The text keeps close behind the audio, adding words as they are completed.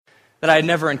that I had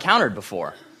never encountered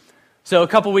before. So a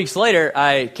couple weeks later,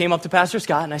 I came up to Pastor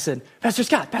Scott and I said, Pastor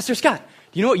Scott,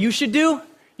 you know what you should do?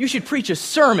 You should preach a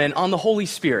sermon on the Holy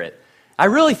Spirit. I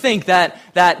really think that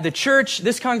the church,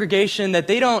 this congregation, that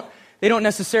they don't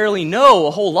necessarily know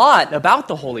a whole lot about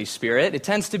the Holy Spirit. It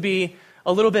tends to be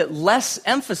a little bit less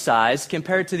emphasized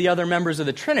compared to the other members of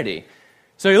the Trinity.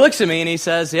 So he looks at me and he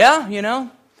says, yeah,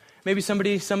 maybe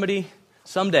somebody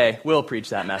someday will preach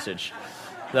that message.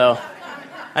 So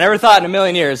I never thought in a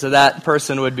million years that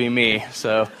person would be me.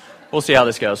 So we'll see how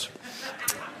this goes.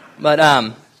 But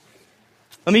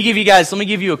let me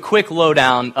give you a quick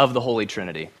lowdown of the Holy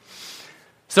Trinity.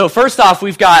 So first off,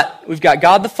 we've got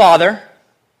God the Father,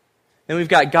 then we've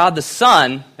got God the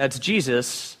Son, that's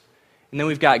Jesus, and then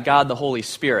we've got God the Holy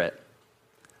Spirit.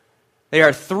 They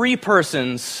are three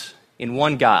persons in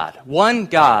one God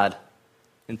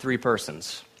in three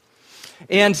persons.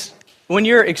 And when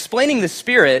you're explaining the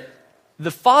Spirit,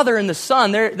 the Father and the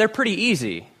Son, they're pretty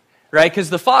easy, right? Because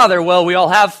the Father, well, we all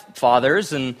have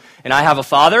fathers, and I have a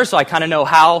father, so I kind of know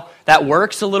how that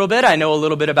works a little bit. I know a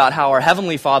little bit about how our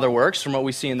Heavenly Father works from what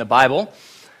we see in the Bible.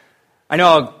 I know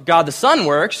how God the Son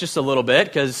works just a little bit,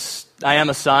 because I am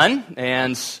a son,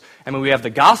 and we have the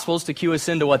Gospels to cue us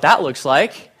into what that looks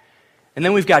like. And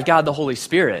then we've got God the Holy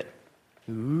Spirit.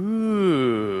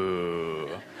 Ooh.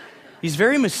 He's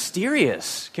very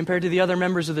mysterious compared to the other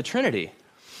members of the Trinity.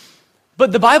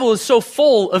 But the Bible is so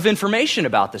full of information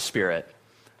about the Spirit.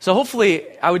 So hopefully,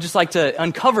 I would just like to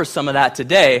uncover some of that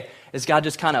today as God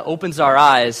just kind of opens our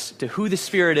eyes to who the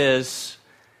Spirit is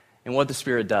and what the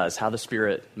Spirit does, how the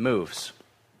Spirit moves.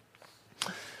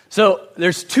 So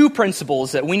there's two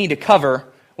principles that we need to cover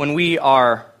when we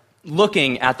are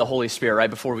looking at the Holy Spirit right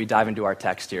before we dive into our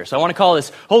text here. So I want to call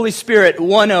this Holy Spirit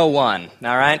 101,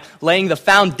 all right? Laying the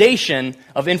foundation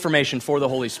of information for the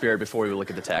Holy Spirit before we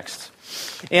look at the text.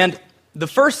 And the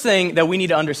first thing that we need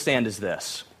to understand is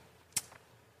this.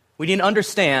 We need to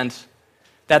understand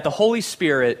that the Holy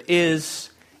Spirit is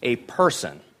a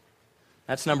person.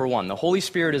 That's number one. The Holy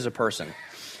Spirit is a person.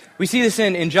 We see this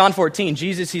in John 14.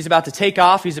 Jesus, he's about to take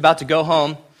off. He's about to go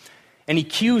home. And he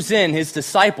cues in his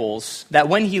disciples that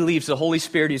when he leaves, the Holy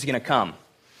Spirit is going to come.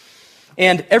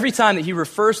 And every time that he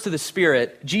refers to the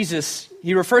Spirit, Jesus,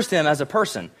 he refers to him as a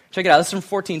person. Check it out. This is from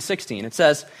 14:16. It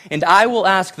says, "And I will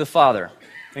ask the Father,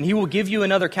 and he will give you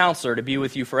another counselor to be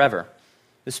with you forever,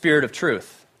 the Spirit of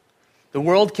truth. The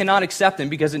world cannot accept him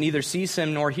because it neither sees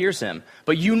him nor hears him.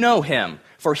 But you know him,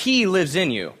 for he lives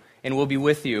in you and will be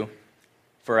with you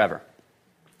forever."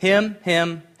 Him.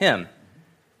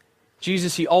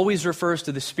 Jesus, he always refers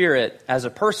to the Spirit as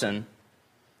a person.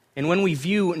 And when we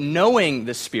view knowing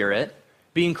the Spirit,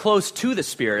 being close to the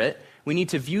Spirit, we need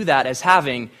to view that as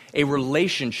having a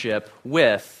relationship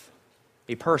with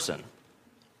a person.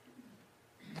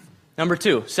 Number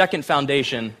two, second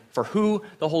foundation for who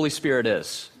the Holy Spirit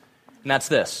is. And that's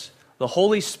this. The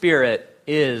Holy Spirit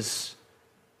is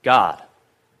God.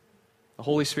 The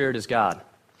Holy Spirit is God.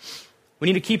 We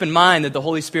need to keep in mind that the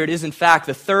Holy Spirit is, in fact,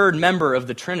 the third member of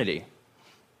the Trinity.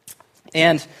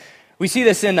 And we see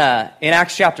this in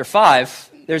Acts chapter 5.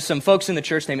 There's some folks in the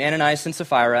church named Ananias and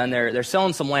Sapphira, and they're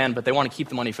selling some land, but they want to keep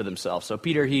the money for themselves. So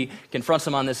Peter, he confronts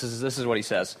them on this. This is what he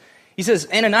says. He says,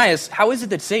 "Ananias, how is it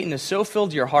that Satan has so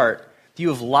filled your heart that you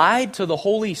have lied to the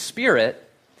Holy Spirit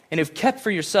and have kept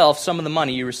for yourself some of the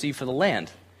money you received for the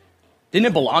land? Didn't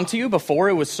it belong to you before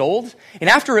it was sold? And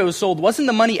after it was sold, wasn't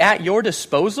the money at your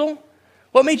disposal?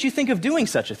 What made you think of doing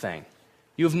such a thing?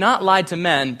 You have not lied to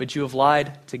men, but you have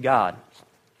lied to God."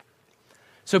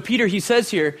 So Peter, he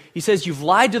says you've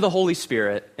lied to the Holy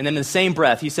Spirit, and then in the same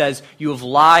breath, he says, you have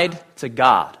lied to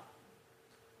God.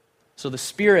 So the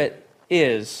Spirit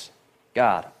is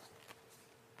God.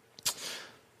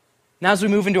 Now as we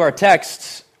move into our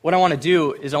text, what I want to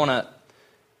do is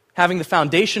having the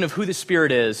foundation of who the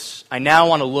Spirit is, I now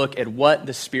want to look at what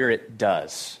the Spirit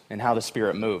does and how the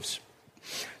Spirit moves.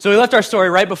 So we left our story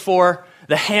right before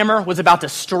the hammer was about to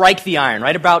strike the iron,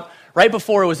 right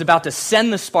before it was about to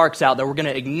send the sparks out that were going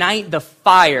to ignite the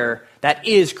fire that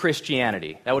is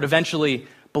Christianity, that would eventually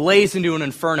blaze into an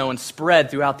inferno and spread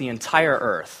throughout the entire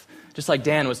earth, just like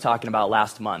Dan was talking about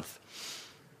last month.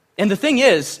 And the thing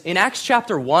is, in Acts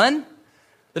chapter 1,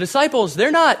 the disciples,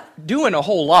 they're not doing a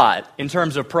whole lot in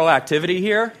terms of proactivity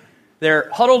here. They're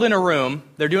huddled in a room,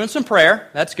 they're doing some prayer,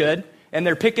 that's good, and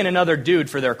they're picking another dude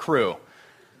for their crew.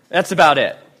 That's about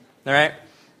it, all right?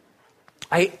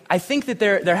 I think that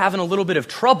they're having a little bit of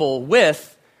trouble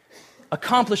with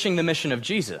accomplishing the mission of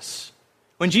Jesus.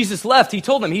 When Jesus left, he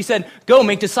told them, he said, "Go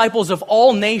make disciples of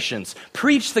all nations,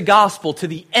 preach the gospel to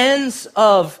the ends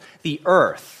of the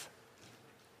earth."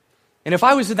 And if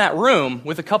I was in that room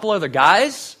with a couple other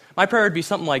guys, my prayer would be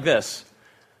something like this.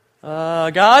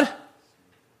 God,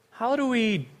 how do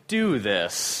we do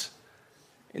this?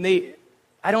 And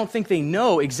I don't think they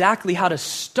know exactly how to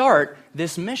start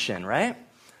this mission, right?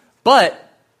 But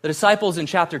the disciples in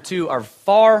chapter 2 are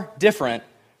far different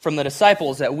from the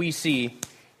disciples that we see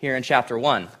here in chapter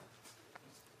 1.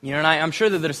 You know, and I'm sure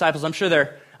that the disciples, I'm sure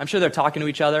they're talking to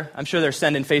each other. I'm sure they're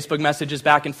sending Facebook messages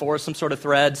back and forth, some sort of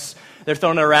threads. They're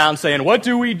throwing it around saying, what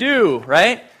do we do,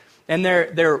 right? And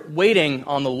they're waiting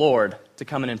on the Lord to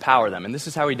come and empower them. And this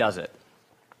is how he does it.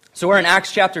 So we're in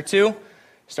Acts chapter 2,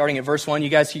 starting at verse 1. You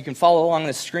guys, you can follow along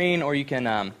the screen, or you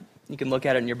can look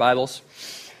at it in your Bibles.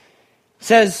 It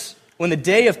says, when the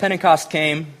day of Pentecost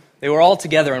came, they were all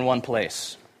together in one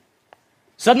place.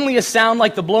 Suddenly a sound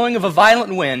like the blowing of a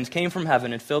violent wind came from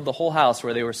heaven and filled the whole house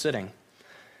where they were sitting.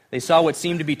 They saw what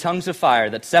seemed to be tongues of fire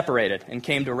that separated and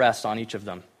came to rest on each of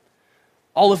them.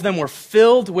 All of them were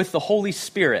filled with the Holy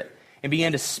Spirit and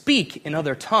began to speak in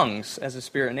other tongues as the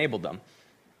Spirit enabled them.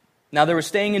 Now there were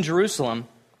staying in Jerusalem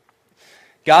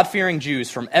God-fearing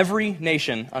Jews from every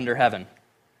nation under heaven.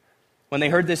 When they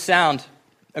heard this sound,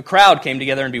 a crowd came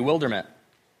together in bewilderment,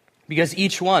 because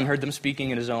each one heard them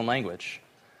speaking in his own language.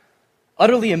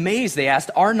 Utterly amazed, they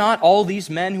asked, are not all these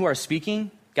men who are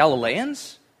speaking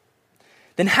Galileans?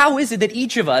 Then how is it that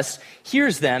each of us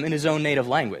hears them in his own native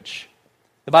language?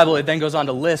 The Bible then goes on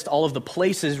to list all of the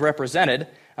places represented.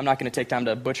 I'm not going to take time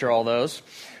to butcher all those.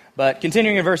 But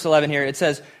continuing in verse 11 here, it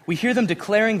says, we hear them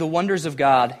declaring the wonders of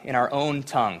God in our own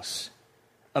tongues.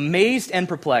 Amazed and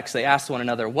perplexed, they asked one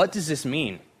another, what does this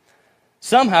mean?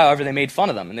 Some, however, they made fun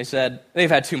of them, and they said, they've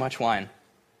had too much wine.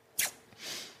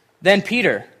 Then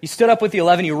Peter, he stood up with the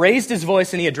 11, he raised his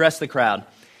voice, and he addressed the crowd.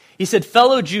 He said,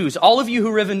 fellow Jews, all of you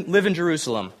who live in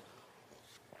Jerusalem,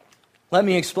 let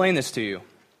me explain this to you.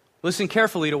 Listen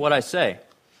carefully to what I say.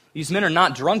 These men are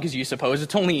not drunk as you suppose.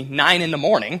 It's only 9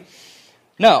 a.m.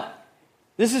 No,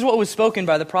 this is what was spoken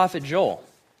by the prophet Joel.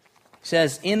 He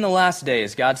says, in the last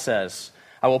days, God says,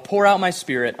 I will pour out my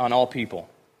Spirit on all people.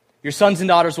 Your sons and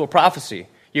daughters will prophesy.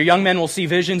 Your young men will see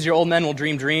visions. Your old men will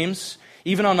dream dreams.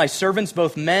 Even on my servants,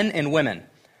 both men and women,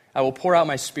 I will pour out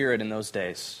my Spirit in those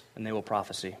days, and they will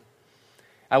prophesy.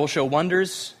 I will show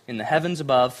wonders in the heavens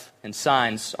above and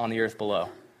signs on the earth below.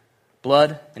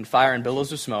 Blood and fire and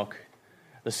billows of smoke.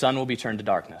 The sun will be turned to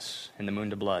darkness and the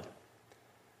moon to blood,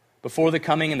 before the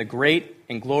coming and the great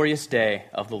and glorious day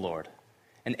of the Lord.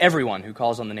 And everyone who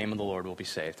calls on the name of the Lord will be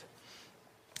saved.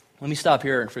 Let me stop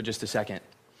here for just a second.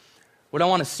 What I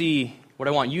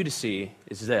want you to see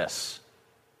is this.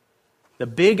 The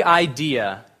big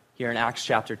idea here in Acts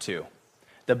chapter 2.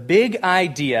 The big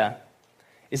idea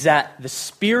is that the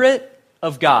Spirit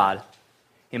of God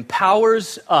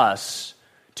empowers us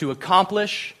to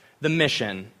accomplish the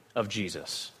mission of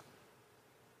Jesus.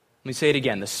 Let me say it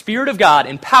again. The Spirit of God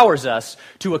empowers us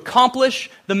to accomplish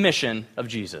the mission of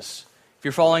Jesus. If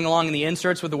you're following along in the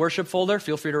inserts with the worship folder,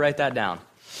 feel free to write that down.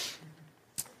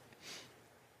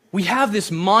 We have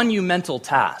this monumental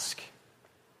task,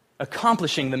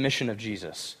 accomplishing the mission of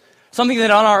Jesus. Something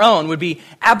that on our own would be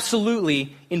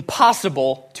absolutely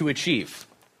impossible to achieve.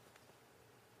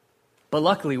 But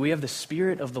luckily, we have the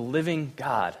Spirit of the living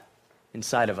God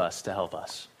inside of us to help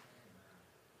us.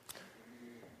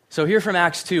 So here from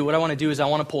Acts 2, what I want to do is I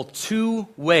want to pull 2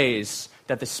 ways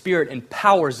that the Spirit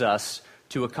empowers us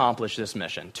to accomplish this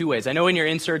mission. 2 ways. I know in your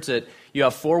inserts that you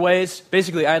have 4 ways.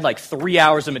 Basically, I had like 3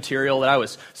 hours of material that I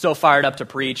was so fired up to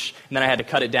preach, and then I had to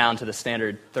cut it down to the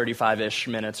standard 35-ish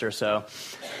minutes or so.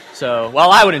 So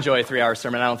while I would enjoy a 3-hour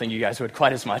sermon, I don't think you guys would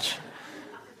quite as much.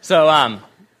 So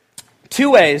 2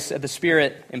 ways that the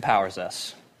Spirit empowers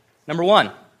us. Number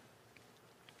 1,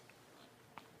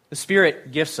 the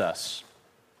Spirit gifts us.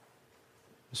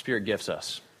 The Spirit gifts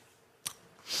us.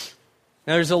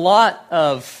 Now, there's a lot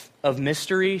of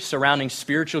mystery surrounding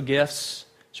spiritual gifts,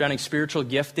 surrounding spiritual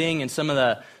gifting, and some of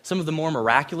the more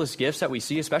miraculous gifts that we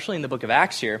see, especially in the book of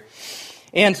Acts here.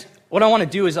 And what I want to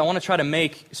do is I want to try to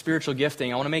make spiritual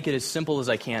gifting, I want to make it as simple as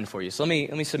I can for you. So let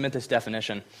me submit this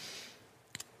definition.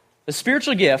 The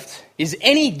spiritual gift is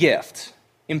any gift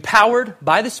empowered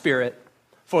by the Spirit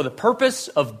for the purpose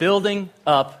of building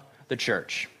up the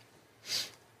church.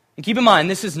 And keep in mind,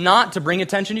 this is not to bring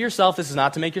attention to yourself. This is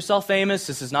not to make yourself famous.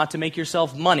 This is not to make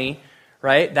yourself money,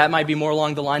 right? That might be more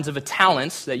along the lines of a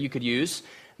talent that you could use.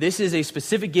 This is a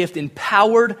specific gift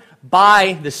empowered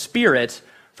by the Spirit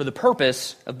for the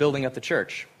purpose of building up the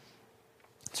church.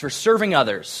 It's for serving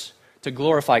others to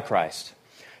glorify Christ.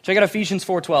 Check out Ephesians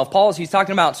 4:12. He's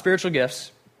talking about spiritual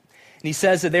gifts, and he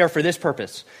says that they are for this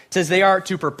purpose. It says they are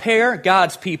to prepare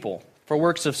God's people for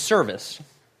works of service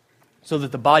so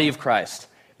that the body of Christ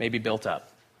may be built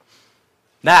up.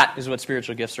 That is what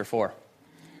spiritual gifts are for.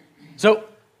 So,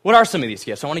 what are some of these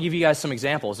gifts? I want to give you guys some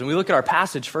examples. And we look at our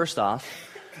passage first off.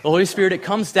 The Holy Spirit, it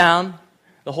comes down.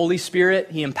 The Holy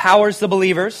Spirit, He empowers the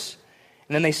believers,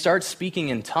 and then they start speaking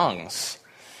in tongues.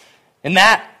 And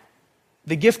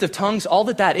the gift of tongues, all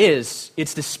that is,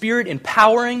 it's the Spirit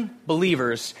empowering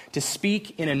believers to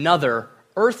speak in another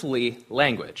earthly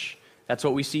language. That's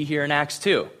what we see here in Acts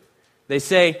 2. They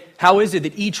say, how is it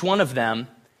that each one of them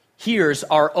hears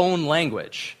our own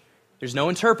language? There's no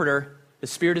interpreter. The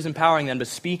Spirit is empowering them to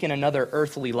speak in another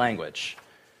earthly language.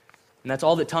 And that's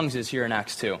all that tongues is here in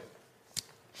Acts 2.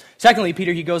 Secondly,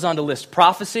 Peter, he goes on to list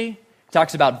prophecy. He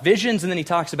talks about visions, and then he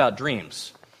talks about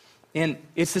dreams. And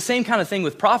it's the same kind of thing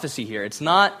with prophecy here. It's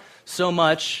not so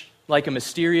much like a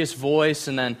mysterious voice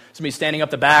and then somebody standing up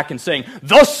the back and saying,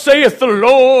 "Thus saith the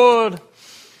Lord."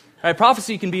 Right,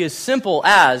 prophecy can be as simple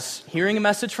as hearing a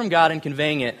message from God and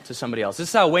conveying it to somebody else. This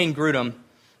is how Wayne Grudem,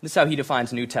 this is how he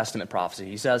defines New Testament prophecy.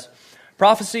 He says,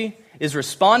 prophecy is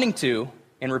responding to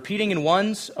and repeating in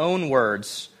one's own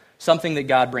words something that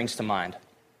God brings to mind.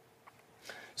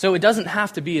 So it doesn't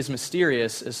have to be as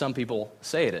mysterious as some people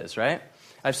say it is, right?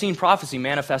 I've seen prophecy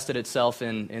manifested itself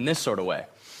in this sort of way.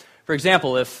 For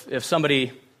example, if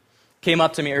somebody came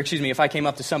up to me, if I came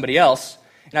up to somebody else,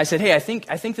 and I said, hey, I think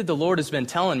that the Lord has been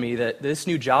telling me that this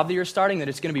new job that you're starting, that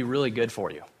it's going to be really good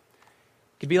for you.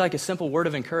 It could be like a simple word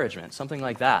of encouragement, something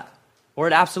like that. Or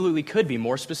it absolutely could be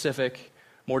more specific,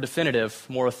 more definitive,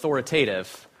 more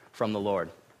authoritative from the Lord.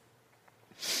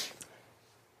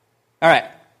 All right.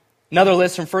 Another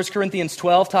list from 1 Corinthians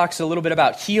 12 talks a little bit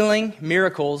about healing,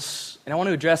 miracles, and I want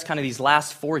to address kind of these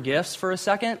last 4 gifts for a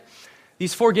second.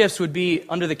 These 4 gifts would be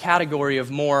under the category of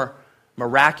more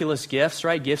miraculous gifts,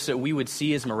 right? Gifts that we would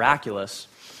see as miraculous.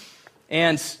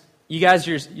 And you guys,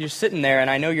 you're sitting there, and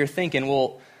I know you're thinking,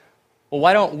 well,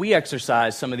 why don't we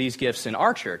exercise some of these gifts in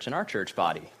our church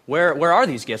body? Where are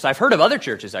these gifts? I've heard of other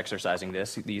churches exercising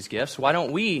these gifts. Why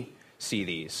don't we see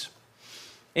these?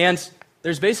 And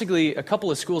there's basically a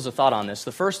couple of schools of thought on this.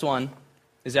 The first one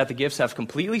is that the gifts have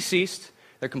completely ceased.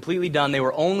 They're completely done. They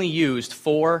were only used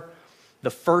for the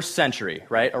first century,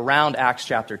 right, around Acts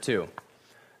chapter 2.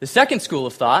 The second school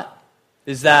of thought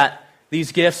is that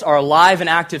these gifts are alive and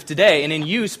active today and in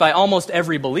use by almost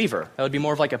every believer. That would be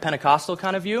more of like a Pentecostal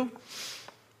kind of view.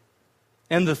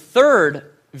 And the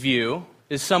third view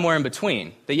is somewhere in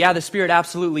between. That, yeah, the Spirit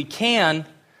absolutely can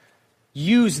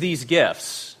use these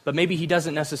gifts, but maybe He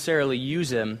doesn't necessarily use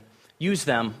them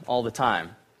all the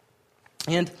time.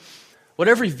 And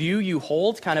whatever view you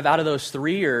hold, kind of out of those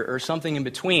 3 or something in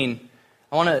between,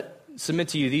 I want to submit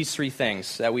to you these 3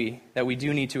 things that we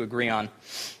do need to agree on.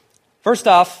 First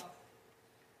off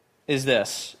is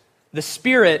this: the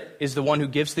Spirit is the one who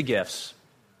gives the gifts.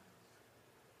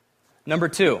 Number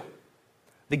 2,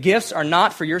 the gifts are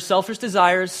not for your selfish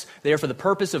desires, they are for the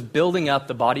purpose of building up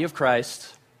the body of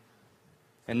Christ.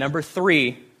 And number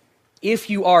 3, if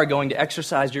you are going to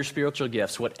exercise your spiritual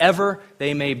gifts, whatever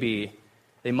they may be,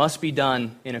 they must be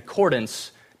done in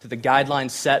accordance to the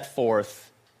guidelines set forth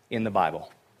in the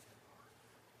Bible.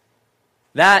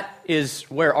 That is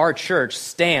where our church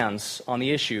stands on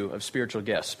the issue of spiritual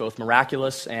gifts, both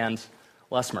miraculous and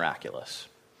less miraculous.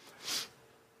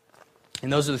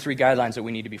 And those are the 3 guidelines that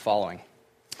we need to be following.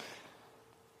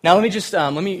 Now,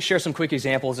 let me share some quick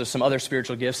examples of some other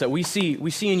spiritual gifts that we see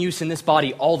in use in this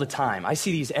body all the time. I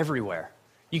see these everywhere.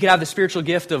 You could have the spiritual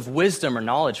gift of wisdom or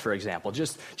knowledge, for example.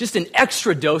 Just an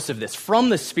extra dose of this from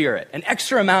the Spirit, an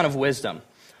extra amount of wisdom.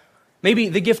 Maybe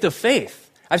the gift of faith.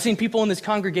 I've seen people in this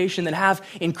congregation that have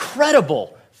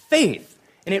incredible faith,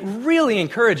 and it really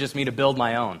encourages me to build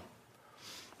my own.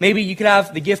 Maybe you could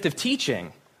have the gift of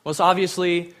teaching. Well, it's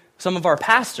obviously some of our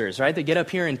pastors, right? They get up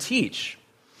here and teach.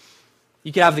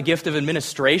 You could have the gift of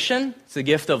administration. It's the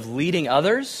gift of leading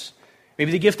others.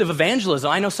 Maybe the gift of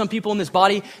evangelism. I know some people in this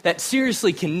body that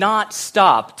seriously cannot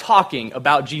stop talking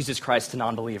about Jesus Christ to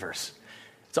non-believers.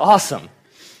 It's awesome.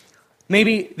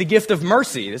 Maybe the gift of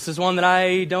mercy. This is one that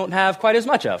I don't have quite as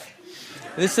much of.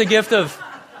 This is a gift of,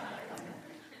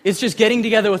 it's just getting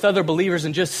together with other believers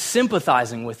and just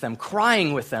sympathizing with them,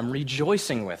 crying with them,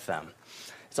 rejoicing with them.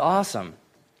 It's awesome.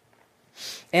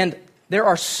 And there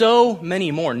are so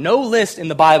many more. No list in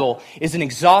the Bible is an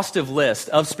exhaustive list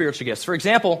of spiritual gifts. For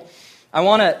example, I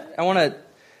want to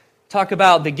talk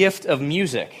about the gift of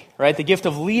music, right? The gift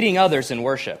of leading others in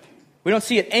worship. We don't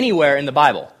see it anywhere in the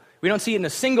Bible. We don't see it in a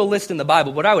single list in the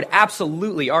Bible, but I would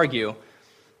absolutely argue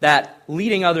that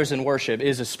leading others in worship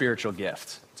is a spiritual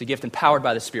gift. It's a gift empowered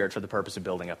by the Spirit for the purpose of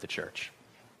building up the church.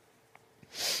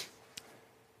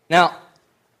 Now,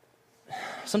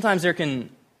 sometimes there can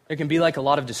be like a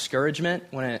lot of discouragement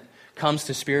when it comes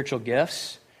to spiritual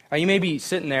gifts. Or you may be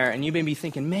sitting there and you may be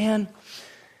thinking, man,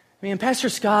 Pastor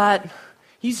Scott,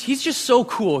 he's just so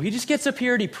cool. He just gets up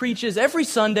here and he preaches every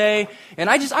Sunday, and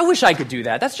I wish I could do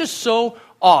that. That's just so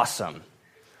awesome.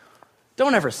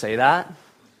 Don't ever say that.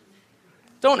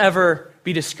 Don't ever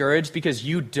be discouraged because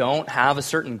you don't have a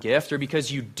certain gift or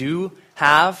because you do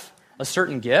have a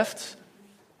certain gift.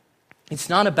 It's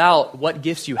not about what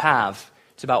gifts you have.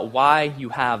 It's about why you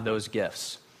have those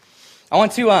gifts. I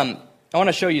want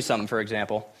to show you something, for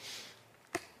example.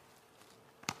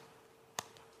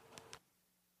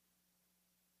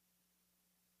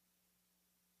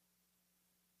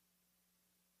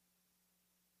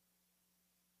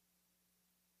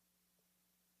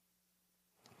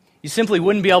 You simply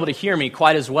wouldn't be able to hear me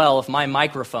quite as well if my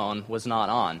microphone was not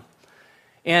on.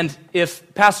 And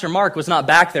if Pastor Mark was not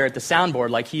back there at the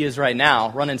soundboard like he is right now,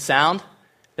 running sound,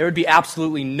 there would be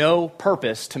absolutely no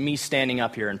purpose to me standing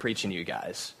up here and preaching to you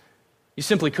guys. You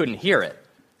simply couldn't hear it,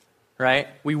 right?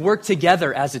 We work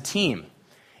together as a team.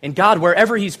 And God,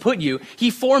 wherever He's put you, He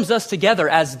forms us together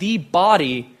as the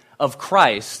body of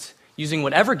Christ, using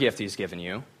whatever gift He's given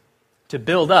you to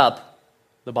build up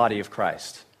the body of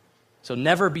Christ. So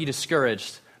never be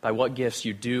discouraged by what gifts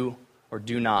you do or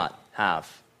do not have.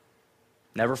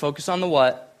 Never focus on the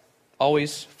what,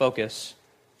 always focus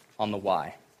on the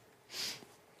why.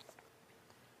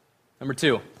 Number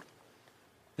 2,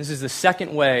 this is the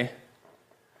second way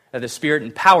that the Spirit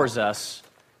empowers us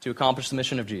to accomplish the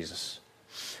mission of Jesus.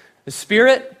 The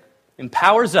Spirit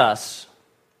empowers us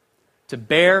to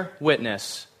bear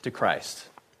witness to Christ.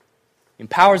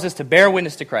 Empowers us to bear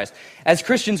witness to Christ. As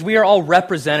Christians, we are all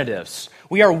representatives.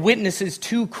 We are witnesses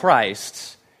to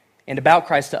Christ and about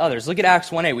Christ to others. Look at Acts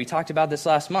 1:8. We talked about this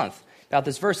last month, about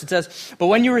this verse. It says, but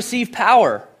you will receive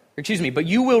power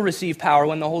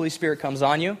when the Holy Spirit comes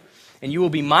on you, and you will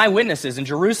be my witnesses in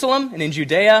Jerusalem and in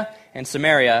Judea and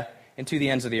Samaria and to the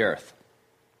ends of the earth.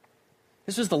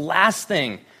 This was the last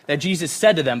thing that Jesus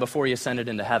said to them before He ascended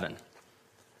into heaven.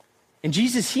 And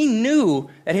Jesus, He knew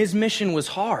that His mission was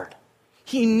hard.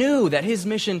 He knew that His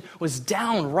mission was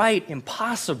downright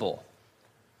impossible.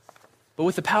 But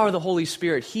with the power of the Holy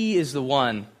Spirit, He is the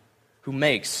one who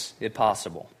makes it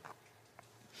possible.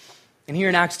 And here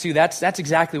in Acts 2, that's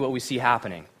exactly what we see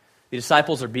happening. The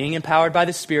disciples are being empowered by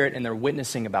the Spirit, and they're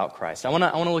witnessing about Christ. I want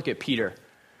to look at Peter,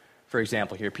 for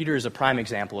example, here. Peter is a prime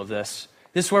example of this.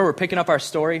 This is where we're picking up our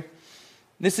story.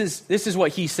 This is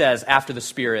what he says after the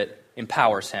Spirit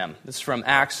empowers him. This is from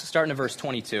Acts, starting at verse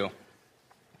 22.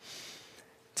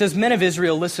 It says, men of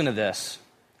Israel, listen to this.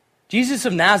 Jesus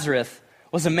of Nazareth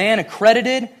was a man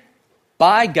accredited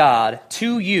by God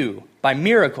to you by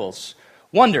miracles,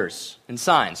 wonders, and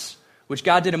signs, which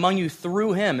God did among you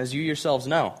through Him, as you yourselves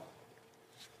know.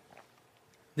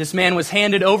 This man was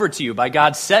handed over to you by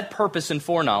God's set purpose and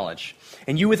foreknowledge,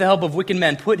 and you, with the help of wicked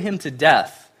men, put Him to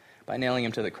death by nailing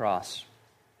Him to the cross.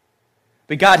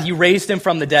 But God, He raised Him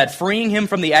from the dead, freeing Him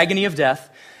from the agony of death,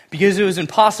 because it was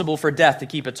impossible for death to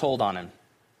keep its hold on Him.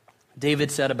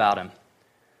 David said about Him,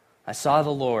 I saw the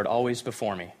Lord always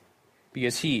before me,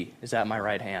 because He is at my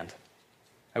right hand.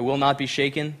 I will not be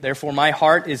shaken, therefore my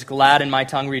heart is glad and my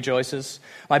tongue rejoices.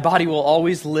 My body will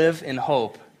always live in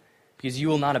hope, because you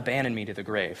will not abandon me to the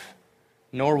grave,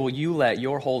 nor will you let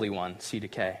your Holy One see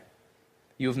decay.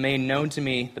 You have made known to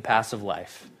me the paths of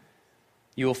life.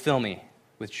 You will fill me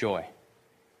with joy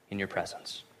in your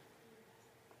presence.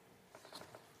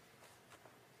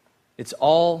 It's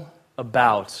all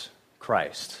about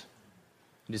Christ.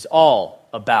 It is all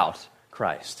about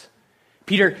Christ.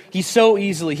 Peter, he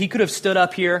could have stood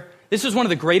up here. This is one of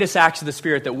the greatest acts of the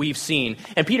Spirit that we've seen.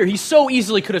 And Peter, he so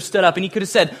easily could have stood up and he could have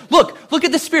said, look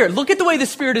at the Spirit. Look at the way the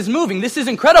Spirit is moving. This is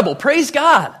incredible. Praise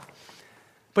God.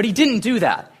 But he didn't do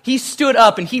that. He stood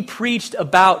up and he preached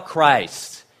about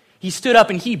Christ. He stood up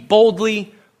and he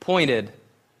boldly pointed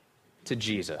to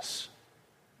Jesus.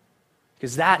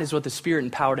 Because that is what the Spirit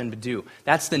empowered him to do.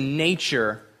 That's the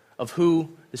nature of who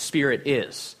the Spirit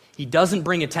is. He doesn't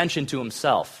bring attention to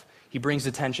himself. He brings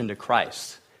attention to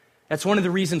Christ. That's one of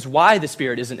the reasons why the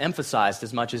Spirit isn't emphasized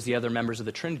as much as the other members of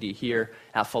the Trinity here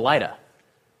at Philida.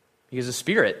 Because the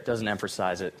Spirit doesn't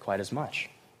emphasize it quite as much.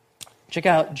 Check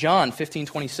out John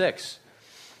 15:26. It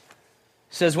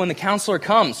says, when the Counselor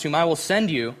comes, whom I will send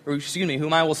to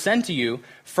you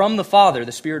from the Father,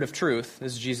 the Spirit of truth,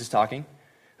 this is Jesus talking,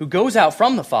 who goes out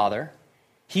from the Father,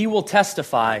 He will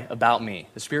testify about me.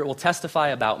 The Spirit will testify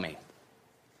about me.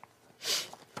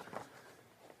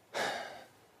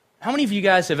 How many of you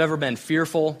guys have ever been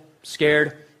fearful,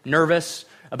 scared, nervous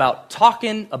about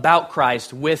talking about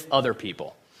Christ with other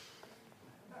people?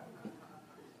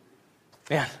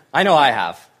 Man, I know I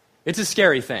have. It's a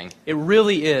scary thing. It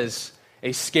really is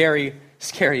a scary,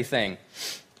 scary thing.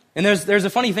 And there's a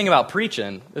funny thing about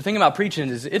preaching. The thing about preaching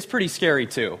is it's pretty scary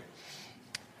too.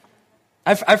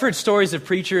 I've heard stories of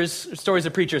preachers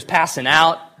passing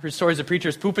out, heard stories of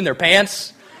preachers pooping their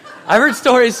pants. I've heard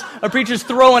stories of preachers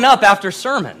throwing up after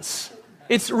sermons.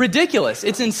 It's ridiculous.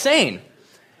 It's insane.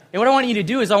 And what I want you to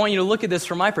do is I want you to look at this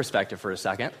from my perspective for a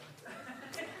second.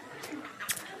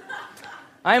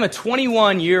 I am a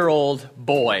 21-year-old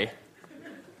boy,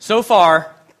 so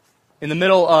far in the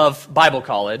middle of Bible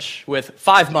college, with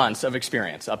 5 months of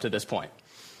experience up to this point.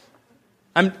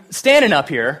 I'm standing up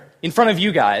here in front of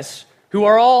you guys, who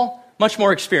are all much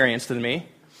more experienced than me,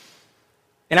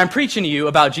 and I'm preaching to you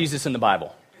about Jesus in the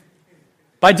Bible.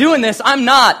 By doing this, I'm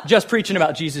not just preaching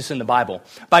about Jesus in the Bible.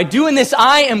 By doing this,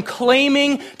 I am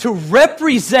claiming to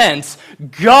represent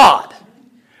God,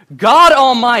 God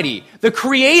Almighty, the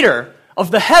creator of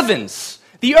the heavens,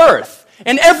 the earth,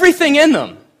 and everything in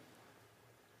them.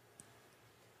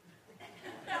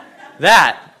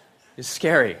 That is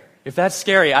scary. If that's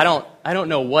scary, I don't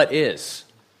know what is.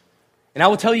 And I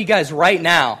will tell you guys right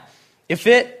now, if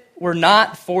it were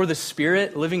not for the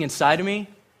Spirit living inside of me,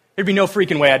 there'd be no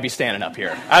freaking way I'd be standing up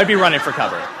here. I would be running for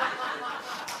cover.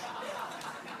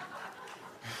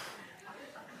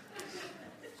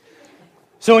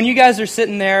 So when you guys are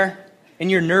sitting there and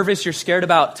you're nervous, you're scared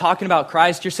about talking about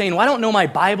Christ, you're saying, well, I don't know my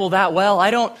Bible that well. I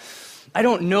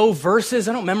don't know verses.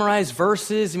 I don't memorize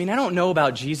verses. I don't know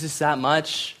about Jesus that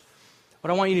much. What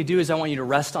I want you to do is I want you to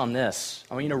rest on this.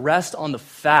 I want you to rest on the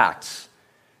fact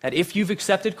that if you've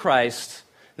accepted Christ,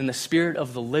 then the Spirit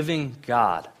of the living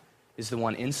God is the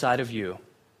one inside of you.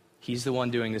 He's the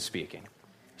one doing the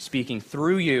speaking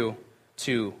through you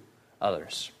to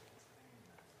others.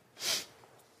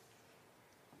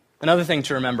 Another thing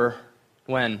to remember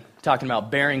when talking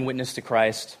about bearing witness to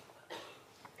Christ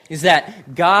is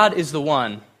that God is the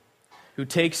one who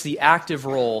takes the active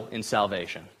role in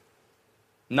salvation.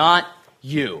 Not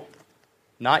you,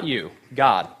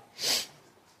 God.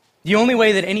 The only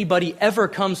way that anybody ever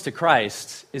comes to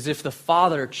Christ is if the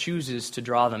Father chooses to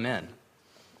draw them in.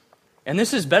 And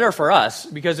this is better for us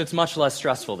because it's much less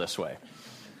stressful this way.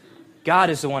 God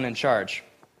is the one in charge.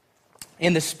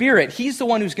 And the Spirit, He's the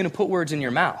one who's going to put words in your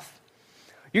mouth.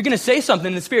 You're going to say something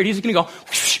in the Spirit, He's going to go,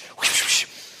 whoosh, whoosh,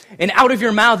 whoosh, and out of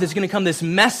your mouth is going to come this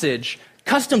message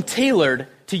custom tailored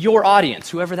to your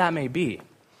audience, whoever that may be.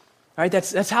 All right,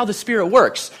 that's how the Spirit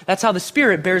works. That's how the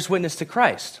Spirit bears witness to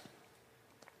Christ.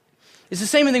 It's the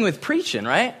same thing with preaching,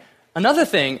 right? Another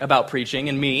thing about preaching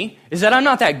and me is that I'm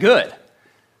not that good.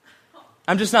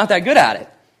 I'm just not that good at it.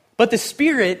 But the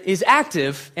Spirit is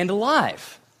active and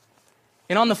alive.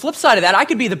 And on the flip side of that, I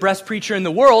could be the best preacher in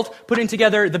the world, putting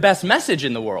together the best message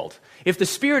in the world. If the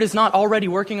Spirit is not already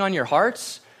working on your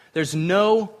hearts, there's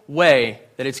no way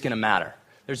that it's going to matter.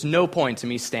 There's no point to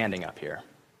me standing up here.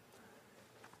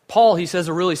 Paul, he says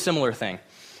a really similar thing.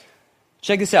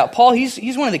 Check this out. Paul,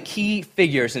 he's one of the key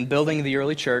figures in building the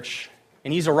early church,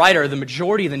 and he's a writer of the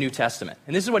majority of the New Testament.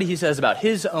 And this is what he says about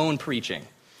his own preaching.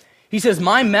 He says,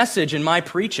 my message and my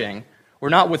preaching were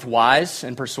not with wise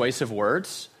and persuasive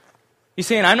words. He's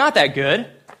saying, I'm not that good.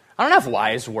 I don't have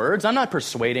wise words. I'm not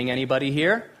persuading anybody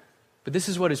here. But this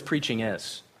is what his preaching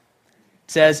is.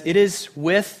 It says, it is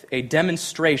with a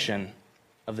demonstration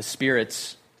of the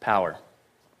Spirit's power.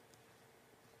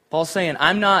 Paul's saying,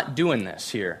 I'm not doing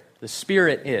this here. The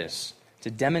Spirit is. It's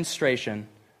a demonstration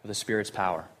of the Spirit's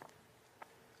power.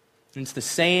 And it's the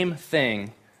same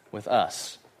thing with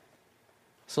us.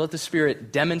 So let the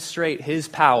Spirit demonstrate His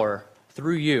power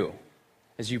through you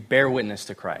as you bear witness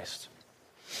to Christ.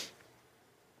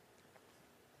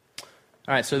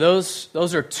 All right, so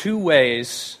those are two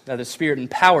ways that the Spirit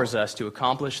empowers us to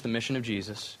accomplish the mission of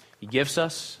Jesus. He gifts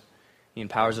us. He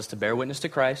empowers us to bear witness to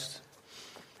Christ.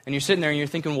 And you're sitting there and you're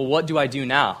thinking, well, what do I do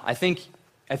now? I think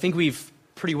we've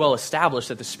pretty well established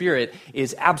that the Spirit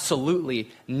is absolutely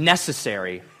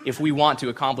necessary if we want to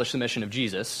accomplish the mission of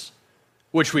Jesus,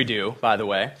 which we do, by the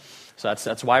way. So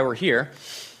that's why we're here.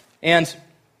 And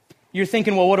you're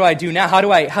thinking, well, what do I do now? How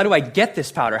do I get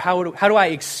this power? How do I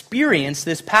experience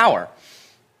this power?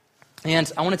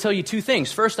 And I want to tell you two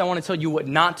things. First, I want to tell you what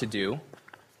not to do,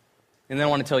 and then I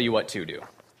want to tell you what to do.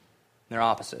 They're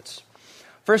opposites.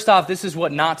 First off, this is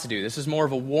what not to do. This is more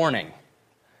of a warning.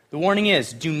 The warning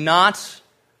is, do not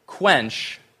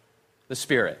quench the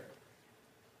Spirit.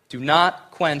 Do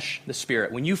not quench the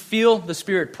Spirit. When you feel the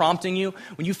Spirit prompting you,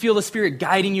 when you feel the Spirit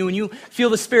guiding you, when you feel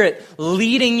the Spirit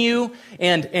leading you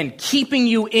and keeping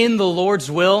you in the Lord's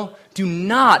will, do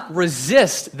not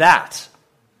resist that.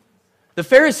 The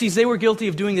Pharisees, they were guilty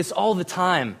of doing this all the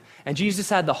time, and Jesus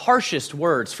had the harshest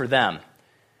words for them.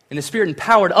 And the Spirit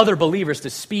empowered other believers to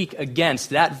speak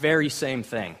against that very same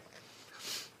thing.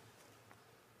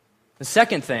 The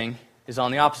second thing is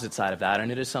on the opposite side of that,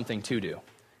 and it is something to do.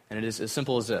 And it is as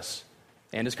simple as this,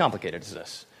 and as complicated as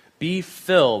this. Be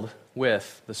filled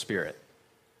with the Spirit.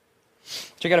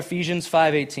 Check out Ephesians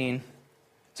 5:18. It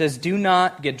says, "Do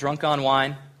not get drunk on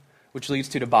wine, which leads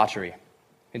to debauchery.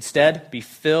 Instead, be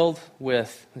filled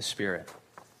with the Spirit."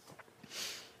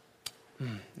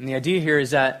 And the idea here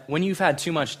is that when you've had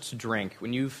too much to drink,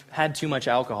 when you've had too much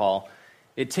alcohol,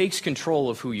 it takes control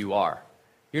of who you are.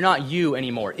 You're not you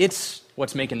anymore. It's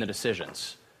what's making the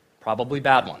decisions, probably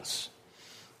bad ones.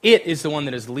 It is the one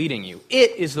that is leading you.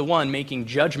 It is the one making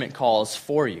judgment calls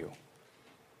for you.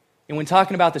 And when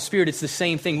talking about the Spirit, it's the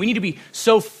same thing. We need to be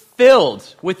so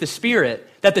filled with the Spirit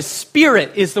that the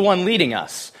Spirit is the one leading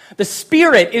us. The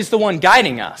Spirit is the one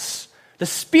guiding us. The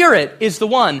Spirit is the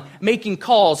one making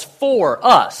calls for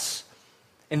us.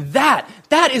 And that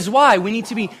is why we need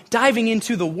to be diving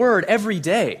into the Word every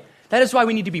day. That is why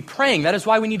we need to be praying. That is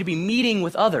why we need to be meeting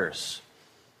with others.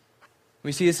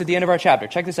 We see this at the end of our chapter.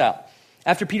 Check this out.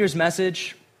 After Peter's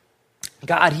message,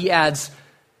 God, he adds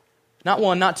not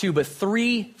one, not two, but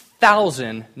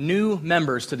 3,000 new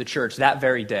members to the church that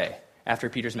very day after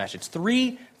Peter's message.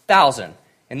 3,000.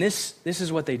 And this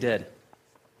is what they did.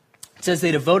 It says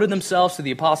they devoted themselves to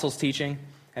the apostles' teaching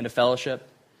and to fellowship,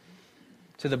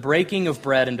 to the breaking of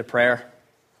bread and to prayer.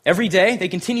 Every day, they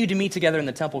continued to meet together in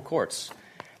the temple courts.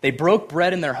 They broke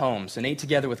bread in their homes and ate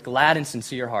together with glad and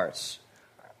sincere hearts,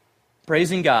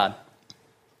 praising God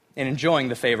and enjoying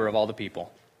the favor of all the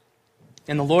people.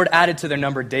 And the Lord added to their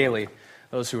number daily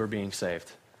those who were being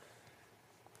saved.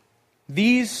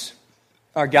 These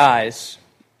are guys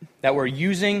that were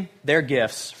using their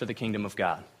gifts for the kingdom of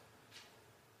God.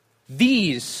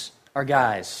 These are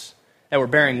guys that were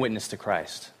bearing witness to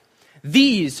Christ.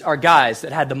 These are guys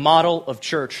that had the model of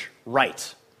church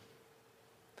right.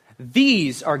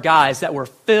 These are guys that were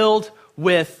filled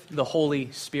with the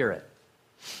Holy Spirit.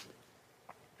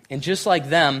 And just like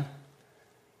them,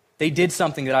 they did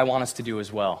something that I want us to do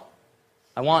as well.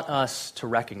 I want us to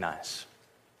recognize.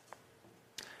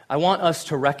 I want us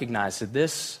to recognize that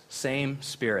this same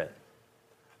Spirit,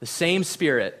 the same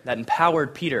Spirit that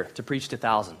empowered Peter to preach to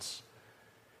thousands,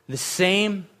 the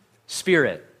same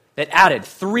Spirit that added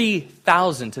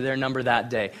 3,000 to their number that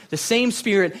day, the same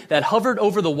Spirit that hovered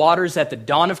over the waters at the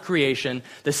dawn of creation,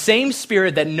 the same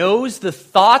Spirit that knows the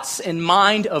thoughts and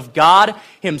mind of God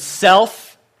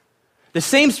Himself, the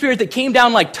same Spirit that came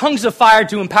down like tongues of fire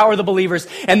to empower the believers,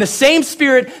 and the same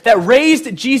Spirit that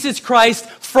raised Jesus Christ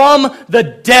from the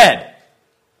dead.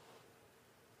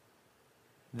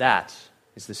 That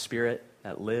is the Spirit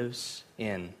that lives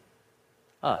in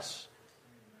us.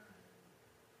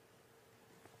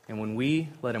 And when we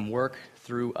let Him work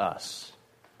through us,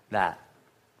 that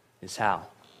is how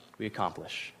we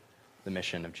accomplish the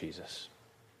mission of Jesus.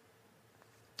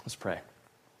 Let's pray.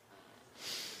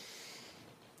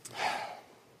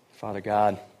 Father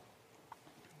God,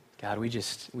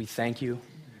 we thank you.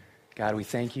 God, we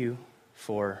thank you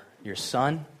for your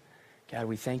Son. God,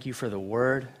 we thank you for the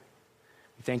Word.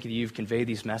 We thank you that you've conveyed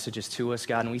these messages to us,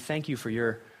 God, and we thank you for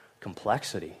your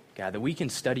complexity, God, that we can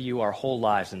study you our whole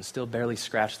lives and still barely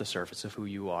scratch the surface of who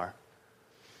you are.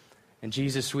 And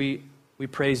Jesus, we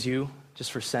praise you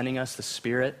just for sending us the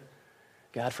Spirit,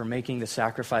 God, for making the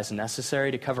sacrifice necessary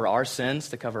to cover our sins,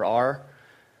 to cover our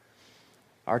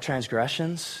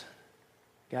transgressions.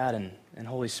 God, and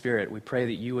Holy Spirit, we pray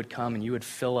that you would come and you would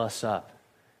fill us up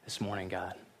this morning,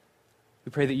 God.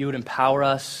 We pray that you would empower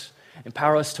us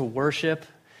to worship,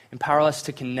 empower us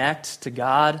to connect to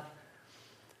God,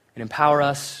 and empower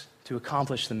us to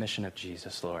accomplish the mission of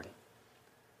Jesus, Lord.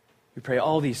 We pray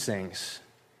all these things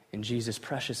in Jesus'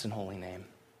 precious and holy name.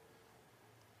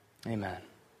 Amen.